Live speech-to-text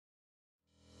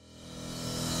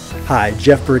Hi,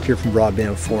 Jeff Burke here from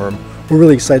Broadband Forum. We're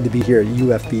really excited to be here at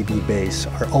UFBB Base,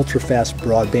 our ultra-fast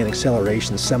broadband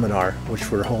acceleration seminar, which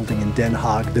we're holding in Den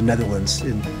Haag, the Netherlands,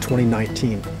 in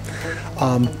 2019.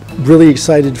 Really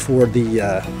excited for the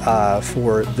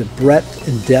breadth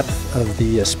and depth of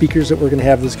the speakers that we're going to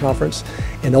have at this conference,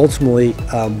 and ultimately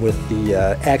with the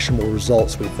actionable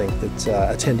results we think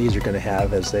that attendees are going to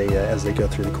have as they go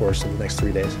through the course of the next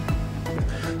 3 days.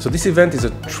 So this event is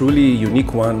a truly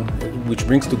unique one, which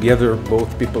brings together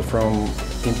both people from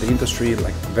in the industry,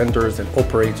 like vendors and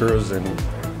operators and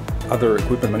other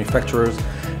equipment manufacturers.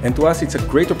 And to us, it's a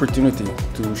great opportunity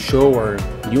to show our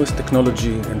newest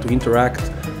technology and to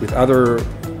interact with other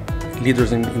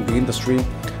leaders in the industry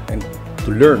and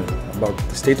to learn about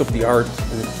the state of the art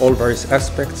in all various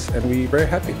aspects. And we're very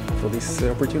happy for this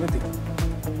opportunity.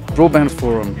 Broadband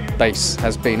Forum Base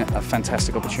has been a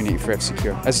fantastic opportunity for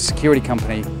F-Secure. As a security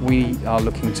company, we are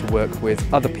looking to work with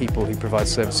other people who provide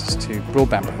services to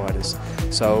broadband providers.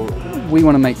 So we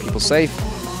want to make people safe,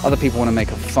 other people want to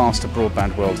make a faster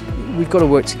broadband world. We've got to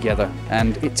work together,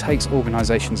 and it takes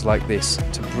organisations like this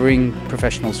to bring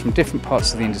professionals from different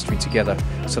parts of the industry together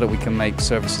so that we can make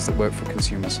services that work for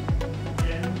consumers.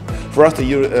 For us, the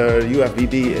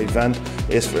UFBB event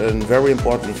is a very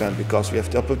important event because we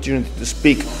have the opportunity to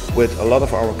speak with a lot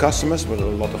of our customers, with a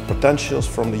lot of potentials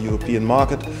from the European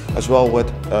market, as well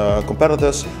with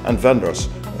competitors and vendors.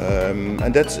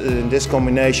 And that's in this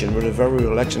combination with a very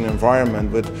relaxing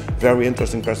environment with very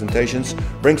interesting presentations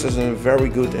brings us a very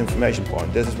good information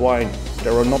point. This is why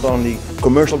there are not only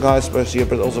commercial guys here,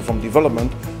 but also from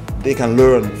development. They can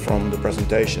learn from the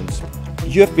presentations.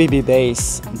 UFBB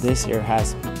Base this year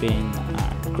has been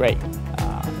great.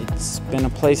 It's been a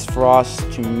place for us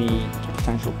to meet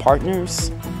potential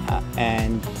partners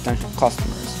and potential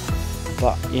customers.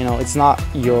 But you know, it's not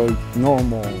your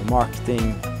normal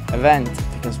marketing event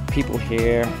because people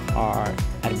here are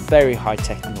at a very high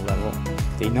technical level.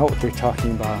 They know what they're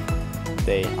talking about.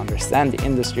 They understand the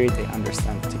industry. They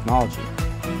understand the technology.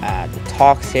 The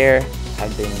talks here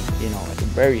have been, at a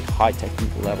very high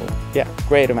technical level. Yeah,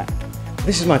 great event.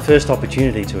 This is my first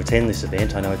opportunity to attend this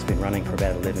event. I know it's been running for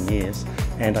about 11 years,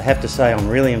 and I have to say I'm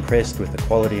really impressed with the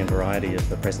quality and variety of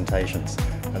the presentations.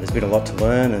 There's been a lot to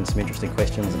learn and some interesting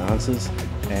questions and answers,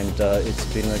 and it's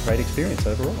been a great experience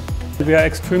overall. We are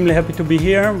extremely happy to be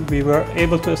here. We were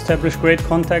able to establish great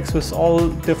contacts with all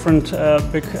different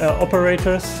big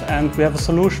operators, and we have a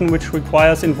solution which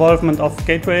requires involvement of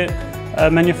gateway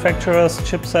manufacturers,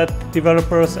 chipset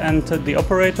developers and the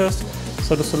operators.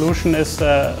 So the solution is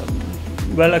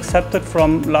well accepted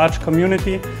from large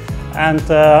community, and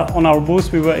on our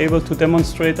booth we were able to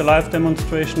demonstrate a live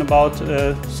demonstration about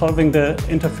solving the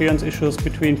interference issues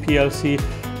between PLC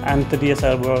and the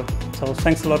DSL world. So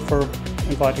thanks a lot for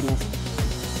inviting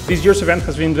us. This year's event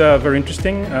has been very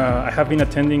interesting. I have been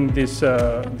attending this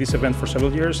event for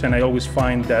several years, and I always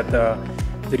find that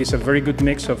there is a very good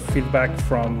mix of feedback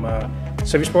from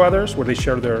service providers, where they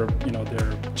share their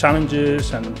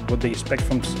challenges and what they expect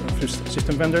from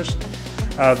system vendors.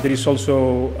 There is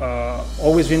also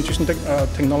always interesting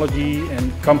technology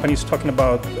and companies talking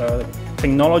about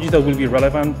technology that will be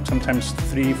relevant sometimes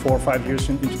 3, 4, 5 years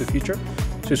into the future.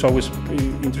 So it's always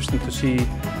interesting to see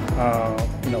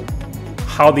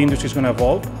how the industry is going to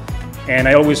evolve. And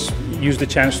I always use the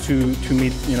chance to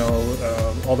meet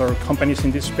other companies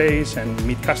in this space and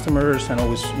meet customers and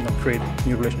always create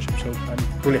new relationships. So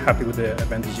I'm really happy with the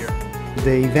event this year.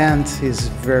 The event is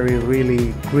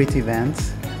really great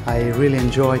event. I really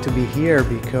enjoy to be here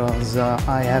because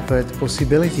I have the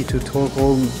possibility to talk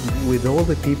with all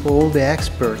the people, all the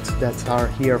experts that are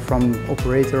here from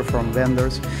operator, from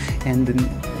vendors, and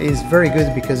it's very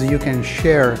good because you can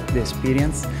share the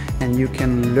experience and you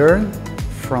can learn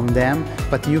from them,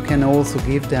 but you can also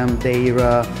give them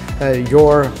their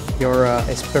your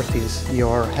expertise,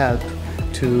 your help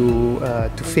to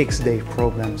fix their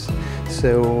problems.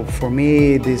 So for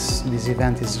me, this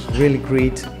event is really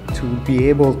great to be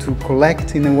able to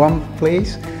collect in one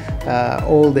place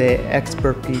all the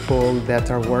expert people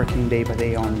that are working day by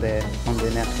day on the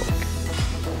network.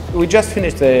 We just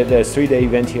finished the 3-day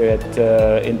event here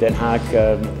in Den Haag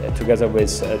together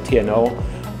with TNO.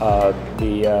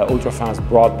 The ultra-fast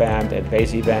broadband and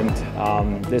base event.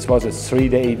 This was a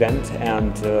 3-day event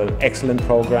and excellent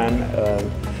program,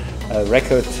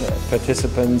 record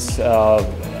participants,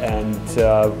 and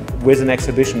with an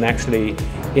exhibition actually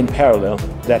in parallel.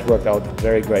 That worked out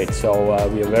very great. So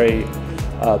we are very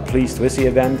pleased with the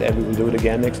event, and we will do it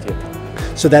again next year.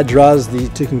 So that draws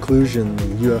to conclusion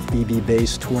the UFBB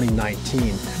Base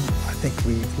 2019. think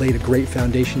we laid a great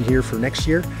foundation here for next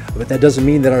year, but that doesn't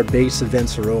mean that our base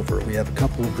events are over. We have a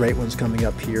couple of great ones coming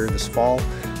up here this fall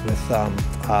with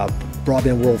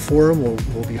Broadband World Forum.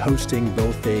 We'll be hosting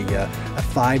both a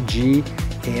 5G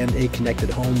and a connected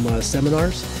home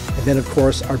seminars. And then, of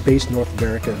course, our Base North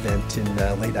America event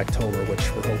in late October,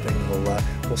 which we're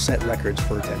hoping will set records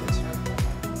for attendance.